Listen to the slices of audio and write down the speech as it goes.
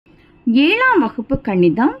ஏழாம் வகுப்பு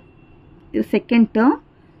கணிதம் செகண்ட் டேர்ம்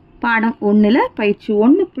பாடம் 1ல் பயிற்சி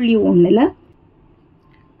 1.1ல்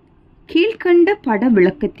கீழ்கண்ட பட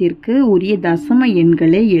விளக்கத்திற்கு உரிய தசம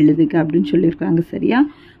எண்களை எழுதுக அப்படின்னு சொல்லியிருக்காங்க. சரியா?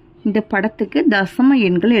 இந்த படத்துக்கு தசம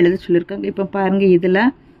எண்களை எழுத சொல்லியிருக்காங்க. இப்போ பாருங்க, இதில்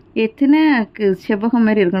எத்தனை செவ்வகம்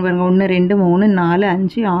மாதிரி இருக்குன்னு பாருங்க. 1 2 3 4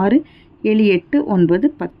 5 6 7 8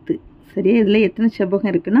 9 10. சரியா? இதில் எத்தனை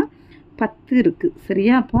செவ்வகம் இருக்குன்னா 10 இருக்குது.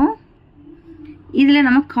 சரியா? அப்போ இதில்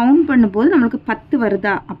நம்ம கவுண்ட் பண்ணும்போது நம்மளுக்கு 10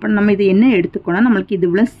 வருதா? அப்போ நம்ம இதை என்ன எடுத்துக்கணும், நம்மளுக்கு இது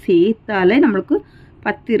இவ்வளோ சேர்த்தாலே நம்மளுக்கு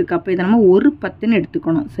 10 இருக்குது. அப்போ இதை நம்ம ஒரு 10ன்னு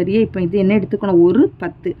எடுத்துக்கணும். சரியா? இப்போ இது என்ன எடுத்துக்கணும், ஒரு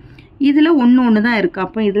 10. இதில் ஒன்று தான் இருக்குது.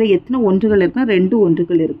 அப்போ இதில் எத்தனை ஒன்றுகள் இருக்குன்னா 2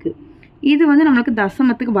 ஒன்றுகள் இருக்குது. இது வந்து நம்மளுக்கு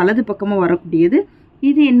தசமத்துக்கு வலது பக்கமாக வரக்கூடியது.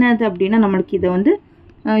 இது என்னது அப்படின்னா நம்மளுக்கு இது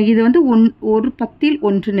வந்து ஒரு 10ல்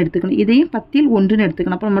 1ன்னு எடுத்துக்கணும். இதையும் 10ல் 1ன்னு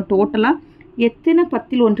எடுத்துக்கணும். அப்போ நம்ம டோட்டலாக எத்தனை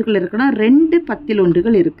 10ல் ஒன்றுகள் இருக்குன்னா 2 10ல்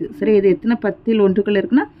ஒன்றுகள் இருக்குது. சரி, இது எத்தனை 10ல் ஒன்றுகள்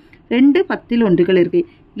இருக்குன்னா 2 10ல் ஒன்றுகள் இருக்குது.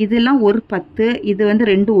 இதெல்லாம் ஒரு 10, இது வந்து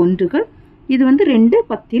 2 ஒன்றுகள், இது வந்து 2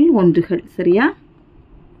 10ல் ஒன்றுகள். சரியா?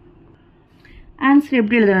 ஆன்சர்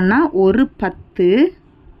எப்படி எழுதணும்னா ஒரு 10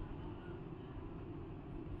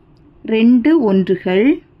 2 ஒன்றுகள்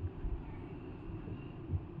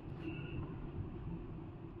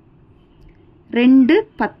 2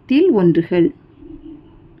 10ல் ஒன்றுகள்.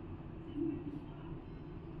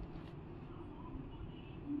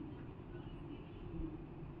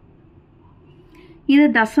 இது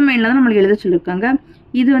தசம எண்ணில் தான் நம்மளுக்கு எழுத சொல்லியிருக்காங்க.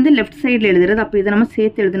 இது வந்து லெஃப்ட் சைடில் எழுதுறது. அப்போ இதை நம்ம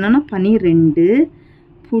சேர்த்து எழுதணும்னா 12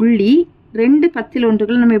 புள்ளி 2 10ல்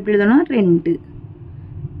ஒன்றுகள் நம்ம எப்படி எழுதணும் 2.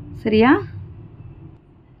 சரியா?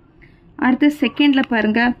 அடுத்து செகண்டில்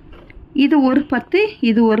பாருங்கள், இது ஒரு 10,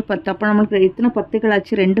 இது ஒரு 10. அப்போ நம்மளுக்கு எத்தனை 10கள்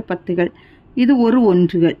ஆச்சு, 2 10கள். இது ஒரு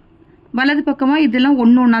ஒன்றுகள். வலது பக்கமாக இதெல்லாம்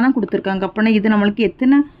ஒன்றா தான் கொடுத்துருக்காங்க. அப்போனா இது நம்மளுக்கு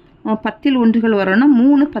எத்தனை 10ல் ஒன்றுகள் வரும்னா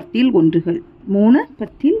 3 10ல் ஒன்றுகள். 3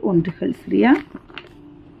 10ல் ஒன்றுகள். சரியா?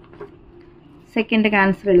 செகண்டுக்கு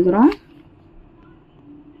ஆன்சர் எழுதுகிறோம்.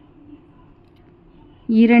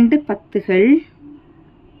 2 10கள்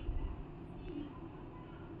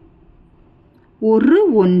ஒரு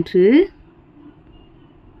ஒன்று.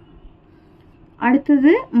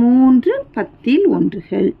 அடுத்தது 3 10ல்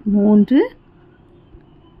ஒன்றுகள். 3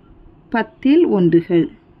 10ல் ஒன்றுகள்.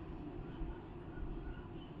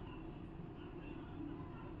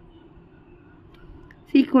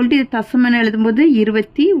 சீக்வல் டு இது தசமம் எழுதும்போது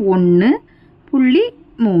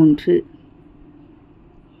 21.3.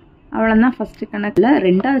 அவ்வளோதான் ஃபர்ஸ்ட் கணக்கில்.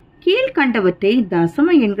 ரெண்டாவது, கீழ்கண்டவற்றை தசம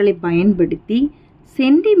எண்களை பயன்படுத்தி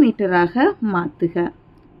சென்டிமீட்டராக மாற்றுக.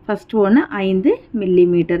 ஃபர்ஸ்ட் ஒன்று 5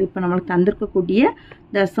 மில்லிமீட்டர். இப்போ நம்மளுக்கு தந்திருக்கக்கூடிய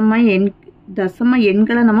தசம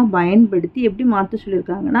எண்களை நம்ம பயன்படுத்தி எப்படி மாற்ற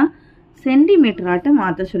சொல்லியிருக்காங்கன்னா சென்டிமீட்டராட்ட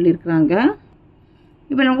மாற்ற சொல்லியிருக்கிறாங்க.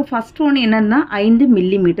 இப்போ நமக்கு ஃபர்ஸ்ட் ஒன்று என்னன்னா 5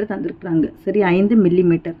 மில்லிமீட்டர் தந்திருக்கிறாங்க. சரி, 5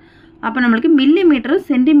 மில்லிமீட்டர். அப்போ நம்மளுக்கு மில்லிமீட்டரும்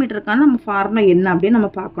சென்டிமீட்டருக்கான நம்ம ஃபார்முலா என்ன அப்படின்னு நம்ம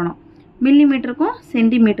பார்க்கணும். மில்லிமீட்டருக்கும்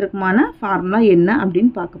சென்டிமீட்டருக்குமான ஃபார்முலா என்ன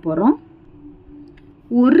அப்படின்னு பார்க்க போகிறோம்.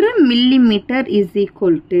 1 millimetre is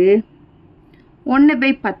equal to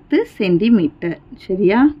 1/10 centimetre.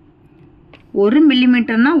 சரியா? 1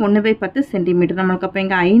 மில்லிமீட்டர்னா 1/10 சென்டிமீட்டர். நம்மளுக்கு அப்போ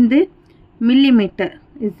இங்கே 5 மில்லிமீட்டர்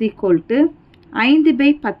இஸ் ஈக்குவல் டு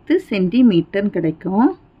 5/10 சென்டிமீட்டர்னு கிடைக்கும்.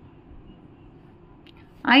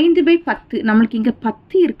 5/10 நம்மளுக்கு இங்கே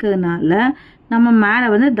 10 இருக்கிறதுனால நம்ம மேலே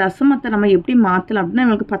வந்து தசமத்தை நம்ம எப்படி மாற்றலாம் அப்படின்னா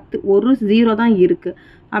நம்மளுக்கு 10 ஒரு 0 தான் இருக்குது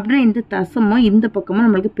அப்படின்னா இந்த தசமம் இந்த பக்கமும்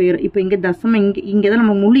நம்மளுக்கு போயிடும். இப்போ இங்கே தசமம் இங்கே தான்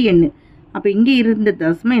நம்ம முழு எண்ணு. அப்போ இங்கே இருந்த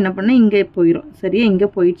தசமம் என்ன பண்ணால் இங்கே போயிடும். சரியா? இங்கே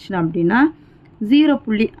போயிடுச்சுன்னா அப்படின்னா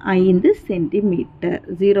 0.5 சென்டிமீட்டர்.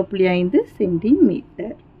 0.5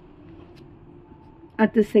 சென்டிமீட்டர்.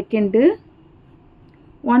 அடுத்த செகண்டு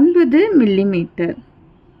 9 மில்லிமீட்டர்.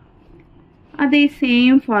 அதே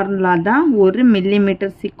சேம் ஃபார்முலா தான். 1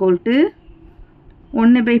 மில்லிமீட்டர் ஈக்குவல் டு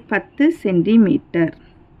 1/10 சென்டிமீட்டர்.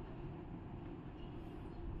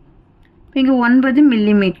 இங்கே 9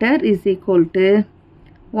 millimetre is equal to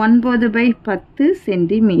 9/10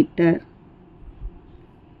 centimetre.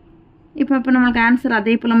 இப்போ நம்மளுக்கு ஆன்சர்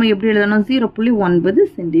அதே போல் நம்ம எப்படி எழுதணும் 0.9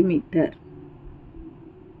 சென்டிமீட்டர்.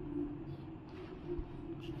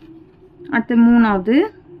 அடுத்து மூணாவது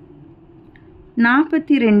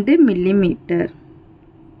 42 மில்லிமீட்டர்.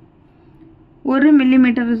 1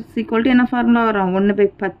 மில்லிமீட்டர் ஈக்குவல் டு என்ன ஃபார்முலா வரும்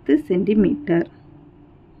 1/10 சென்டிமீட்டர்.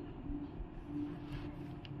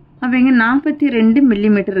 அப்போ இங்கே 42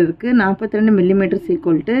 மில்லிமீட்டர் இருக்குது. 42 மில்லிமீட்டர்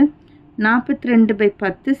ஈக்குவல் டு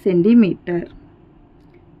 42/10 சென்டிமீட்டர்.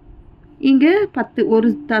 இங்கே 10 ஒரு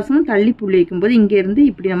தசமம் தள்ளி புள்ளி வைக்கும்போது இங்கேருந்து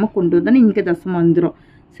இப்படி நம்ம கொண்டு வந்தோன்னா இங்கே தசமம் வந்துடும்.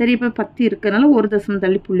 சரி, இப்போ 10 இருக்கிறதுனால ஒரு தசமம்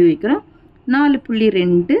தள்ளி புள்ளி வைக்கிறோம்.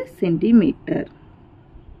 4.2 சென்டிமீட்டர்.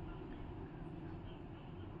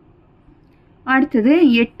 அடுத்தது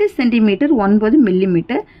 8 சென்டிமீட்டர் 9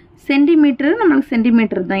 மில்லிமீட்டர். சென்டிமீட்டர் நம்மளுக்கு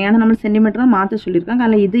சென்டிமீட்டர் தான், ஏன்னா நம்ம சென்டிமீட்டர் தான் மாற்ற சொல்லியிருக்காங்க.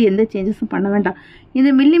 அதில் இது எந்த சேஞ்சஸும் பண்ண வேண்டாம். இந்த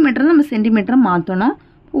மில்லிமீட்டர் நம்ம சென்டிமீட்டரை மாற்றணும்.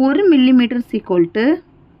 1 millimetre equal to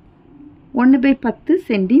 1/10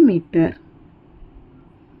 centimetre.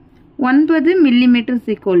 9 millimetre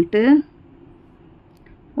equal to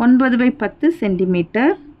 9/10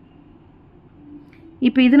 centimetre.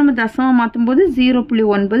 இப்போ இது நம்ம தசமாக மாற்றும் போது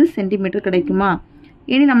 0.9 சென்டிமீட்டர் கிடைக்குமா?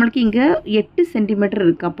 இனி நம்மளுக்கு இங்கே 8 சென்டிமீட்டர்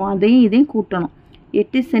இருக்குது. அப்போ அதையும் இதையும் கூட்டணும்.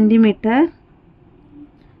 8 சென்டிமீட்டர்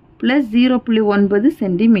ப்ளஸ் 0.9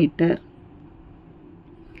 சென்டிமீட்டர்.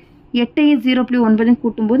 8ஐயும் 0.9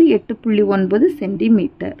 கூட்டும்போது 8.9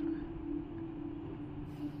 சென்டிமீட்டர்.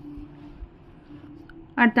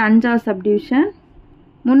 அடுத்த 5வது சப்டிவிஷன்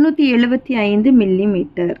 375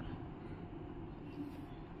 மில்லிமீட்டர்.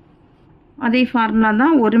 அதே ஃபார்முலா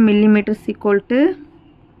தான். 1 millimetre equal to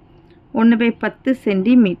 1/10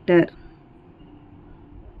 centimetre.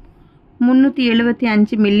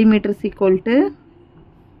 375 millimetre equal to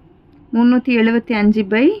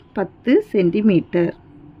 375/10 centimetre.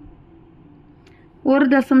 ஒரு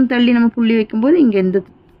தசம் தள்ளி நம்ம புள்ளி வைக்கும்போது இங்கே இந்த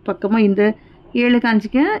பக்கமாக இந்த 7க்கு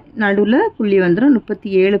 5க்கு நடுவில் புள்ளி வந்துடும்.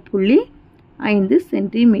 37.5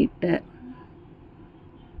 சென்டிமீட்டர்.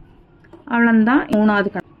 அவ்வளோதான் 3வது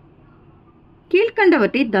கணக்கு.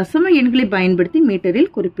 கீழ்கண்டவற்றை தசம எண்களை பயன்படுத்தி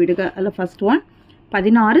மீட்டரில் குறிப்பிடுக. அதில் ஃபர்ஸ்ட் ஒன்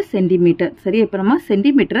 16 சென்டிமீட்டர். சரி, இப்போ நம்ம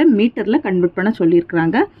சென்டிமீட்டரை மீட்டரில் கன்வெர்ட் பண்ண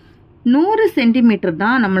சொல்லியிருக்கிறாங்க. 100 சென்டிமீட்டர்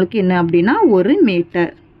தான் நம்மளுக்கு என்ன அப்படின்னா 1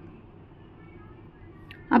 மீட்டர்.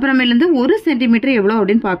 அப்புறமேலேருந்து 1 சென்டிமீட்டர் எவ்வளோ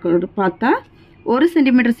அப்படின்னு பார்த்தா 1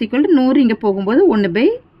 சென்டிமீட்டர் ஈக்குவல் டு 100 இங்கே போகும்போது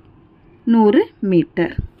 1/100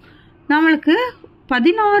 மீட்டர். நம்மளுக்கு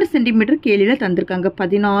 16 சென்டிமீட்டர் கேள்வியில் தந்திருக்காங்க.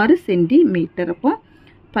 16 சென்டிமீட்டர். அப்போ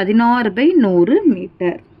 16/100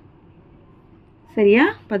 மீட்டர். சரியா?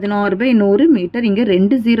 16/100 மீட்டர். இங்கே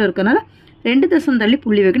 2 0 இருக்கனால 2 தசம் தள்ளி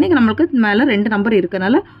புள்ளி வைக்கணும். இங்கே நம்மளுக்கு மேலே 2 நம்பர்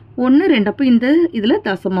இருக்கனால 1 2. அப்போ இந்த இதில்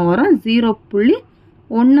தசமம் வரும்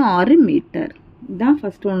 0.16 மீட்டர். இதுதான்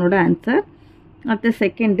ஃபர்ஸ்ட் ஒன்னோட ஆன்சர். அடுத்த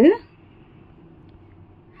செகண்டு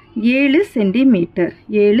 7 சென்டிமீட்டர்.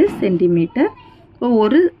 7 சென்டிமீட்டர். இப்போ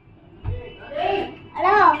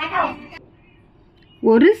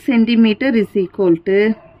ஒரு centimetre is equal to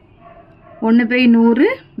 1/100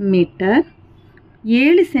 metre.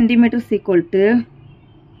 7 centimetre equal to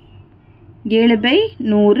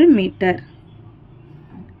 7/100 metre.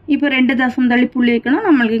 இப்போ 2 தசம் தள்ளி புள்ளி வைக்கணும்.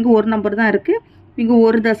 நம்மளுக்கு இங்கே ஒரு நம்பர் தான் இருக்குது. இங்கே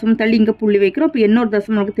ஒரு தசம் தள்ளி இங்கே புள்ளி வைக்கிறோம். இப்போ இன்னொரு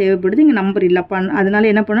தசம் நமக்கு தேவைப்படுது. இங்கே நம்பர் இல்லைப்பா, அதனால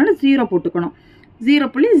என்ன பண்ணணும், 0 போட்டுக்கணும்.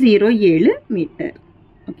 0.07 மீட்டர்.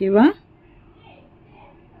 ஓகேவா?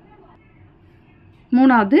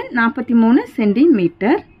 3வது 43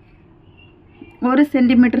 centimetre. 1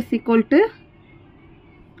 centimetre equal to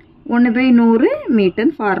 1/100 metre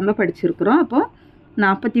formula படிச்சிருக்கிறோம். அப்போ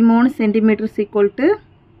 43 சென்டிமீட்டர் ஈக்குவல் டு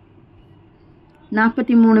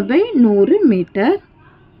 43/100 மீட்டர்.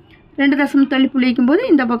 2 தசம் தள்ளி புள்ளி வைக்கும்போது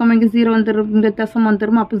இந்த பக்கம் இங்கே 0 வந்துடும், இங்கே தசம்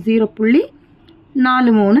வந்துடும். அப்போ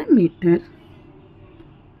 0.43 மீட்டர்.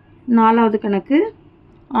 4வது கணக்கு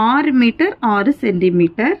 6 மீட்டர் 6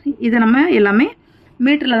 சென்டிமீட்டர். இதை நம்ம எல்லாமே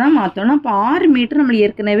மீட்டரில் தான் மாற்றணும். அப்போ 6 மீட்டர் நம்ம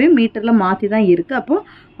ஏற்கனவே மீட்டரில் மாற்றி தான் இருக்குது. அப்போது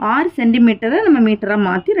 6 சென்டிமீட்டரை நம்ம மீட்டராக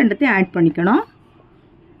மாற்றி ரெண்டுத்தையும் ஆட் பண்ணிக்கணும்.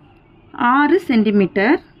 6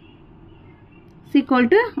 சென்டிமீட்டர் ஈக்குவல்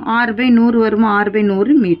டு 6/100 வருமா?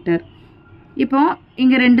 6/100 மீட்டர். இப்போ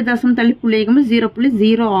இங்கே 2 தசம் தள்ளி புள்ளி வைக்கும்போது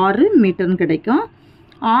 0.06 மீட்டர்னு கிடைக்கும்.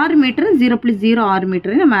 6 மீட்டர் 0.06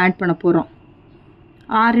 மீட்டரையும் நம்ம ஆட் பண்ண போகிறோம்.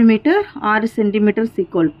 6 metre 6 centimetre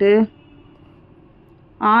equal to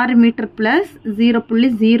 6 metre plus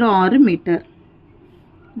 0.06 metre.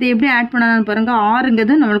 இது எப்படி ஆட் பண்ணலான்னு பாருங்கள்.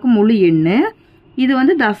 6ங்கிறது நம்மளுக்கு முழு எண்ணு, இது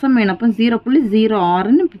வந்து தசம எண். அப்போ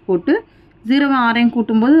 0.06ன்னு போட்டு 0 6ஐயும்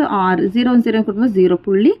கூட்டும்போது 6, 0 0 கூட்டும்போது 0.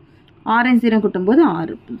 6 0 கூட்டும்போது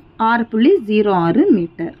 6, 6.06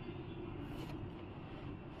 மீட்டர்.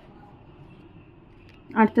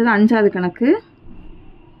 அடுத்தது 5வது கணக்கு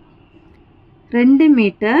 2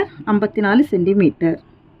 மீட்டர் 54 சென்டிமீட்டர்.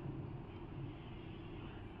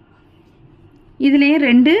 இதுலேயே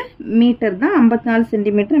 2 மீட்டர் தான் 54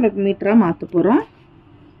 சென்டிமீட்டர் நம்ம மீட்டராக மாற்ற போகிறோம்.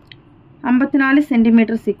 54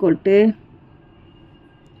 சென்டிமீட்டர் ஈக்குவல் டு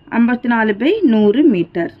 54/100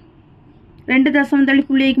 மீட்டர். 2 தசம் தள்ளி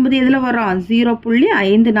புள்ளி வைக்கும்போது எதில் வரும்?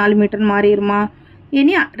 0.54 மீட்டர் மாறிடுமா?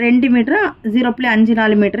 இனி 2 மீட்டர்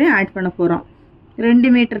 0.54 மீட்டரையும் ஆட் பண்ண போகிறோம்.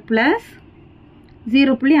 2 மீட்டர் ப்ளஸ்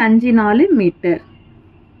 0.54 மீட்டர்.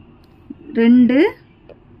 2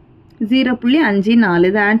 0.54.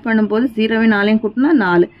 இதை ஆட் பண்ணும்போது 0 4ஐயும் கூட்டினா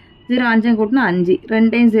 4, 0 5ஐயும் கூட்டினா 5,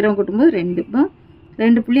 2ஐயும் 0 கூட்டும்போது 2. இப்போ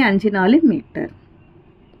 2.54 மீட்டர்.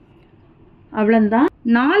 அவ்வளோதான்.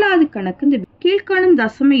 4வது கணக்கு இந்த கீழ்காணும்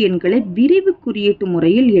தசம எண்களை விரிவு குறியீட்டு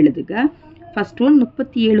முறையில் எழுதுக. First one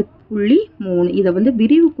 37.3. இதை வந்து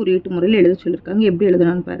விரிவு குறியீட்டு முறையில் எழுத சொல்லியிருக்காங்க. எப்படி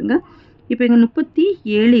எழுதலாம்னு பாருங்க. இப்போ இங்கே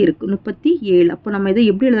 37 இருக்கு. 37. அப்போ நம்ம இதை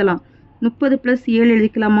எப்படி எழுதலாம்? 30 + 7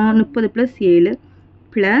 எழுதிக்கலாமா? 30 + 7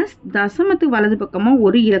 ப்ளஸ் தசமத்துக்கு வலது பக்கமாக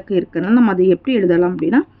ஒரு இலக்கம் இருக்குன்னா நம்ம அதை எப்படி எழுதலாம்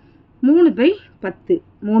அப்படின்னா 3/10.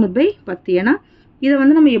 3/10. ஏன்னா இதை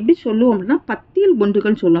வந்து நம்ம எப்படி சொல்லுவோம் அப்படின்னா 10ல்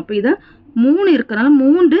ஒன்றுகள்னு சொல்லுவோம். அப்போ இதை 3 இருக்கனால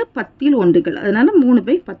 3 10ல் ஒன்றுகள், அதனால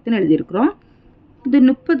 3/10ன்னு எழுதியிருக்கிறோம். இது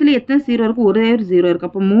 30ல் எத்தனை 0 இருக்கும்? ஒரே ஒரு 0 இருக்கு.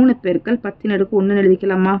 அப்போ 3 பெருக்கல் 10^1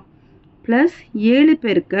 எழுதிக்கலாமா? ப்ளஸ் 7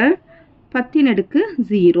 பெருக்கல்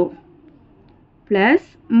 10^0 ப்ளஸ்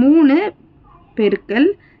 3 பெருக்கல்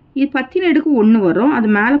இது 10^1 வரும். அது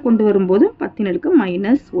மேலே கொண்டு வரும்போது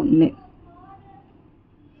 10^-1.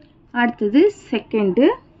 அடுத்தது செகண்டு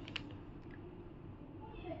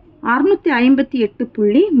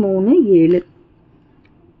 658.37.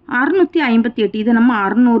 658. இதை நம்ம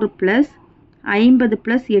 600 + 50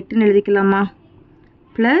 + 8ன்னு எழுதிக்கலாமா?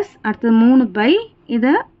 ப்ளஸ் அடுத்தது 3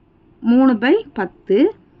 இதை 3/10.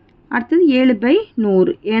 அடுத்தது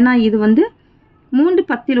 7/100. ஏன்னா இது வந்து 3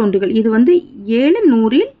 10ல் ஒன்றுகள், இது வந்து 7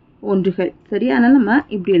 100ல் ஒன்றுகள். சரி, அதனால் நம்ம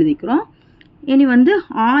இப்படி எழுதிக்கிறோம். இனி வந்து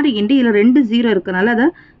 6 இதில் 2 0 இருக்கனால அதை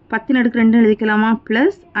 10^2 எழுதிக்கலாமா?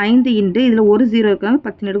 ப்ளஸ் 5 இதில் ஒரு 0 இருக்கனால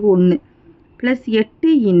 10^1 ப்ளஸ்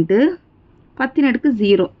 8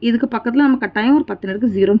 10^0. இதுக்கு பக்கத்தில் நம்ம கட்டாயம் ஒரு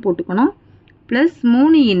 10^0 போட்டுக்கணும். ப்ளஸ்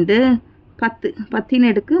 3 10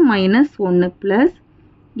 10^-1 ப்ளஸ்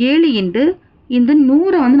 7 இந்த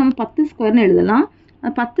 100 வந்து நம்ம 10² எழுதலாம்.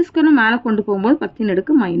 10² மேலே கொண்டு போகும்போது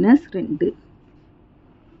 10^-2.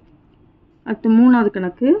 அடுத்து 3வது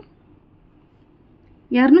கணக்கு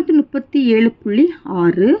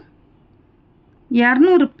 237.6.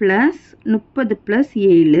 200 + 30 +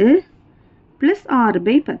 7 ப்ளஸ்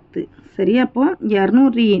 6/10. சரி, அப்போ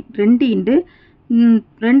 200 2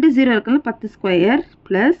 2 0 இருக்கனால 10²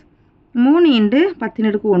 ப்ளஸ் 3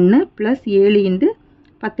 10^1 ப்ளஸ் 7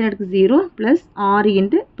 10^0 ப்ளஸ்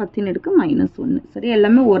 6 10^-1. சரி,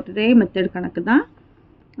 எல்லாமே ஒரே மெத்தட் கணக்கு தான்.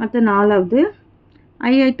 அடுத்து 4வது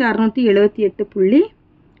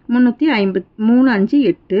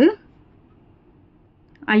 5668.358.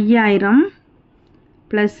 5000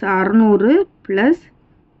 plus 600 plus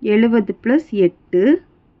 70 + 8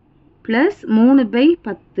 plus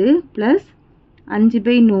 3/10 plus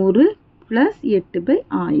 5/100 plus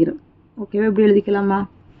 8/1000. ஓகேவா? இப்படி எழுதிக்கலாமா?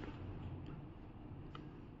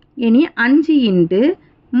 இனி 5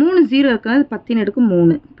 3 0 இருக்கிறது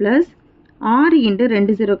 10^3 ப்ளஸ் 6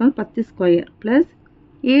 2 0 இருக்கிறது 10² ப்ளஸ்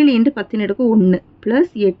 7 10^1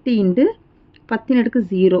 ப்ளஸ் 8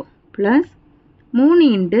 10^0 ப்ளஸ்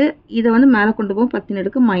 3 இதை வந்து மேலே கொண்டு போகும்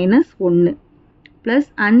 10^-1 ப்ளஸ்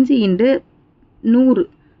 5 100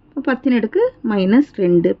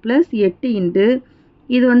 10^-2 ப்ளஸ் 8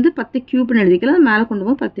 இது வந்து 10³ எழுதிக்கலாம். மேலே கொண்டு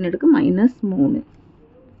போகும் 10^-3.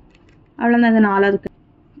 அவ்வளோதான் இந்த 4வது.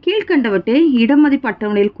 கீழ்கண்டவற்றை இடமதிப்பு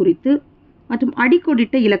அட்டவணையில் குறித்து மற்றும்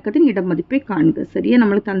அடிக்கோடிட்ட இலக்கத்தின் இடமதிப்பை காண்க. சரியா,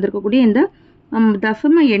 நம்மளுக்கு தந்திருக்கக்கூடிய இந்த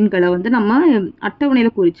தசம எண்களை வந்து நம்ம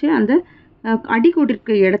அட்டவணையில் குறித்து அந்த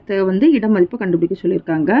அடிக்கோடிட்ட இடத்த வந்து இடமதிப்பை கண்டுபிடிக்க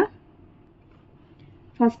சொல்லியிருக்காங்க.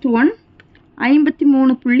 First one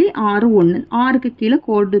 53.61. 6க்கு கீழே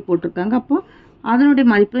கோடு போட்டிருக்காங்க. அப்போ அதனுடைய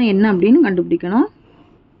மதிப்பு என்ன அப்படின்னு கண்டுபிடிக்கணும்.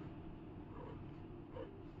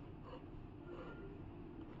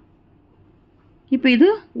 இப்போ இது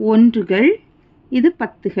ஒன்றுகள், இது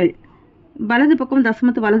 10கள். வலது பக்கம்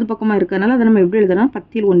தசமத்து வலது பக்கமாக இருக்கிறதுனால அதை நம்ம எப்படி எழுதலாம்?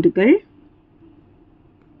 10ல் ஒன்றுகள்.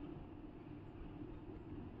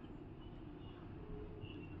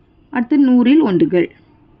 அடுத்து 100ல் ஒன்றுகள்.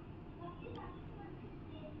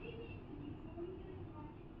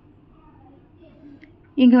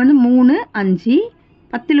 இங்கே வந்து 3 5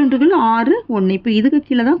 10ல் ஒன்றுகள் 6 1. இப்போ இதுக்கு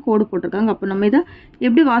கீழே தான் கோடு போட்டிருக்காங்க. அப்போ நம்ம இதை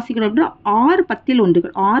எப்படி வாசிக்கணும் அப்படின்னா 6 10ல்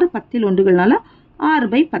ஒன்றுகள். 6 10ல் ஒன்றுகள்னால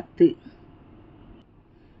 6/10.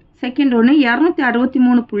 செகண்ட் ஒன்று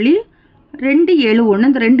 263.271.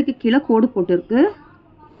 இந்த 2க்கு கீழே கோடு போட்டிருக்கு.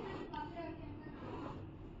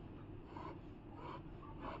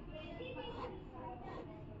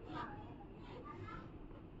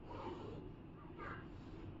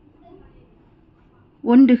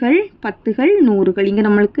 ஒன்றுகள் 10கள் 100கள். இங்கே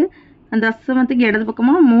நம்மளுக்கு அந்த தசமத்துக்கு இடது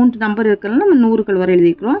பக்கமாக 3 நம்பர் இருக்கிறனால நம்ம 100கள் வரை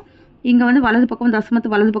எழுதிக்கிறோம். இங்கே வந்து வலது பக்கம்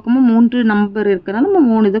தசமத்து வலது பக்கமாக 3 நம்பர் இருக்கிறனால நம்ம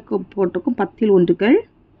 3 இதை போட்டிருக்கோம். 10ல் ஒன்றுகள்.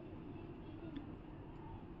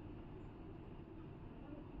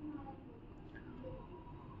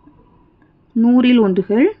 நூறில்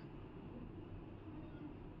ஒன்றுகள்.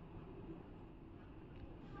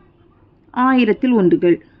 1000ல்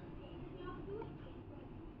ஒன்றுகள்.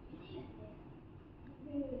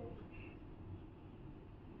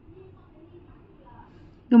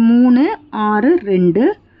 இங்கே 3 6 2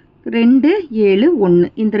 2 7 1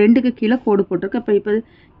 இந்த 2க்கு கீழே கோடு போட்டிருக்கு. அப்போ இப்போ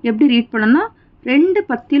எப்படி ரீட் பண்ணோம்னா 2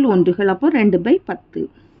 10ல் ஒன்றுகள், அப்போ 2/10.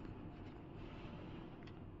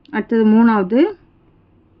 அடுத்தது மூணாவது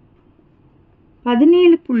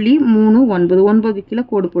 17.39 9 கீழே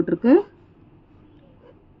கோடு போட்டிருக்கு.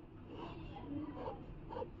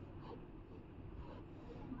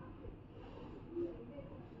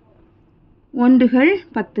 ஒன்றுகள்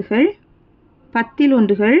 10கள், 10ல்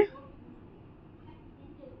ஒன்றுகள்,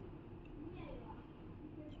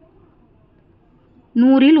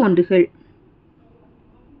 100ல் ஒன்றுகள்.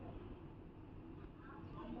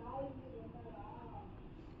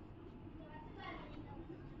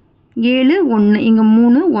 7 1 இங்கே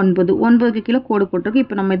 3 9 9க்கு கீழே கோடு போட்டிருக்கு.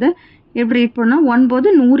 இப்போ நம்ம இதை எப்படி ரீட் பண்ணால்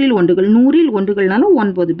 9 100ல் ஒன்றுகள், 100ல் ஒன்றுகள்னால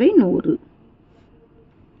 9/100.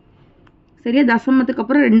 சரியா? தசமத்துக்கு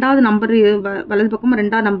அப்புறம் ரெண்டாவது நம்பர் வலது பக்கம்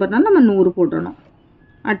ரெண்டாவது நம்பர்னால நம்ம 100 போடணும்.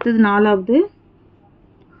 அடுத்தது நாலாவது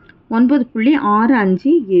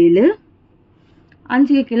 9.657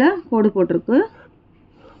 5க்கு கீழே கோடு போட்டிருக்கு.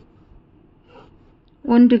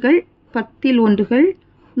 ஒன்றுகள் 10ல் ஒன்றுகள்,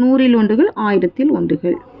 100ல் ஒன்றுகள், 1000ல்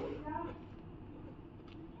ஒன்றுகள்.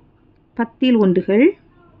 10ல் ஒன்றுகள்,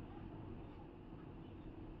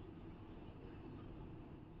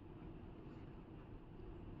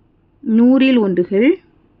 100ல் ஒன்றுகள்,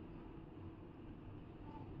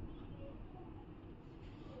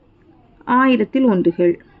 1000ல்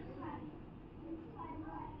ஒன்றுகள்.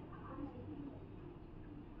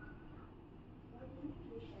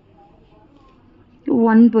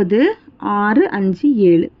 9 6 5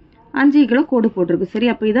 7 5 கிலோ கோடு போட்டிருக்கு. சரி,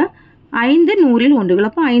 அப்போ இதை 5 100ல் ஒன்றுகள்,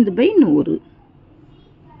 அப்போ 5/100.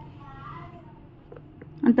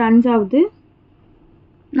 அந்த அஞ்சாவது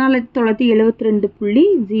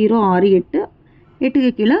 4972.068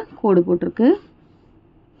 8க்கு கீழே கோடு போட்டிருக்கு.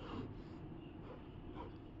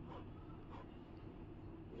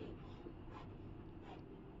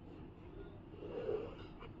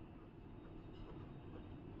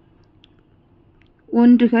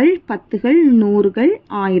 ஒன்றுகள் 10கள் 100கள்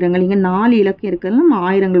 1000கள். இங்கே 4 இலக்கம் இருக்கிறது நம்ம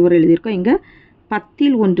 1000கள் வரை எழுதியிருக்கோம். இங்கே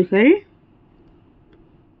 10ல் ஒன்றுகள்,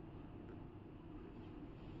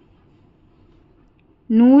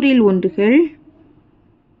 100ல் ஒன்றுகள்,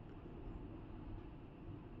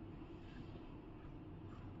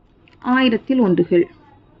 1000ல் ஒன்றுகள்.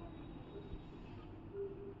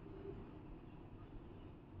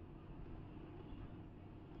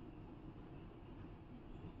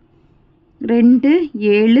 2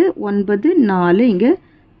 7 9 4 இங்கே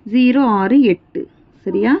 0 6 8.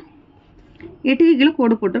 சரியா? 8க்கு கீழே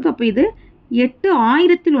கோடு போட்டிருக்கு. அப்போ இது 8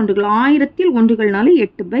 1000ல் ஒன்றுகள், 1000ல் ஒன்றுகள்னால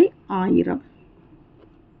 8/1000.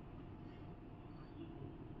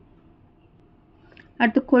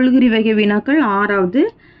 அடுத்து கொள்குறி வகை வினாக்கள். ஆறாவது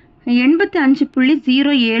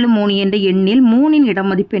 85.073 என்ற எண்ணில் 3ன்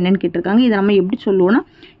இடமதிப்பு என்னன்னு கேட்டிருக்காங்க. இதை நம்ம எப்படி சொல்லுவோம்னா,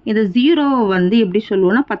 இது 0 வந்து எப்படி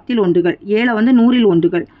சொல்லுவோம்னா 10ல் ஒன்றுகள், 7 வந்து 100ல்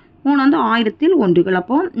ஒன்றுகள், 3 வந்து 1000ல் ஒன்றுகள்.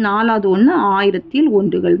 அப்போ 4வது ஒன்று 1000ல்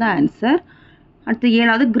ஒன்றுகள் தான் ஆன்சர். அடுத்து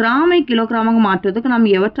 7வது கிராமை கிலோகிராமாக மாற்றுவதற்கு நாம்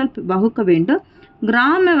எவற்றால் வகுக்க வேண்டும்?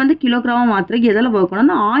 கிராமை வந்து கிலோகிராமாக மாற்றுறதுக்கு எதில்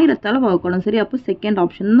வகுக்கணும்னா 1000ஆல் வகுக்கணும். சரி, அப்போ செகண்ட்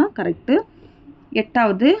ஆப்ஷன் தான் கரெக்டு.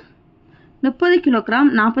 8வது 30 கிலோகிராம்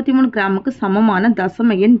 43 கிராமுக்கு சமமான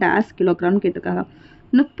தசம எண் டேஸ் கிலோகிராம்னு கேட்டிருக்காங்க.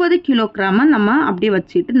 30 கிலோகிராமை நம்ம அப்படியே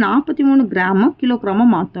வச்சுட்டு 43 கிராமை கிலோகிராமாக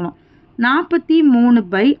மாற்றணும்.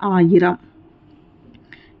 43/1000.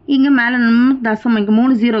 இங்கே மேலே நம்ம தசமம், இங்கே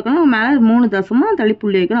 3 0 இருக்கணும், மேலே 3 தசமம் தள்ளி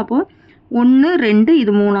புள்ளி வைக்கணும். அப்போது 1 2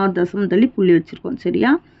 இது 3வது தசமம் தள்ளி புள்ளி வச்சுருக்கோம்.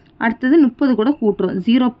 சரியா? அடுத்தது 30 கூட கூட்டுறோம்.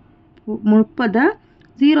 30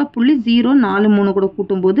 0.043 கூட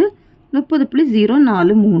கூட்டும்போது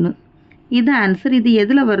 30.043. இது ஆன்சர். இது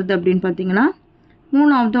எதில் வருது அப்படின்னு பார்த்தீங்கன்னா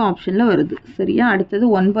 3வது ஆப்ஷனில் வருது. சரியா? அடுத்தது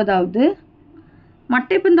 9வது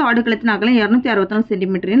மட்டைப்பந்து ஆடுகளத்தின் அகலம் 264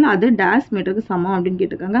 சென்டிமீட்டரில் அது டேஸ் மீட்டருக்கு சமம் அப்படின்னு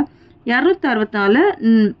கேட்டிருக்காங்க. 264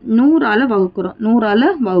 100ஆல் வகுக்கிறோம். 100ஆல்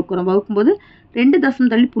வகுக்கும்போது 2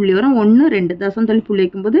 தசம் தள்ளி புள்ளி வரும். 1 2 தசம் தள்ளி புள்ளி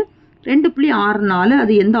வைக்கும்போது 2.64.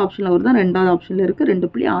 அது எந்த ஆப்ஷனில் வருதோ 2வது ஆப்ஷனில் இருக்குது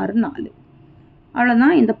 2.64.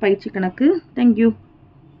 அவ்வளோதான் இந்த பயிற்சி கணக்கு. தேங்க்யூ.